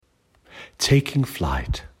taking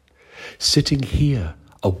flight, sitting here,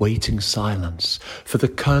 awaiting silence for the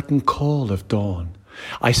curtain call of dawn.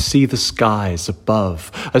 I see the skies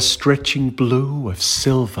above, a stretching blue of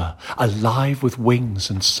silver, alive with wings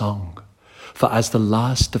and song. For as the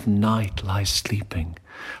last of night lies sleeping,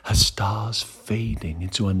 her stars fading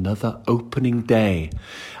into another opening day,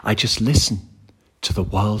 I just listen to the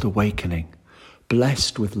world awakening,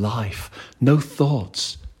 blessed with life, no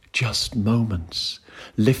thoughts, just moments,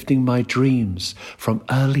 lifting my dreams from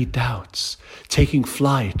early doubts, taking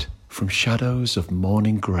flight from shadows of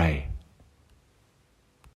morning grey.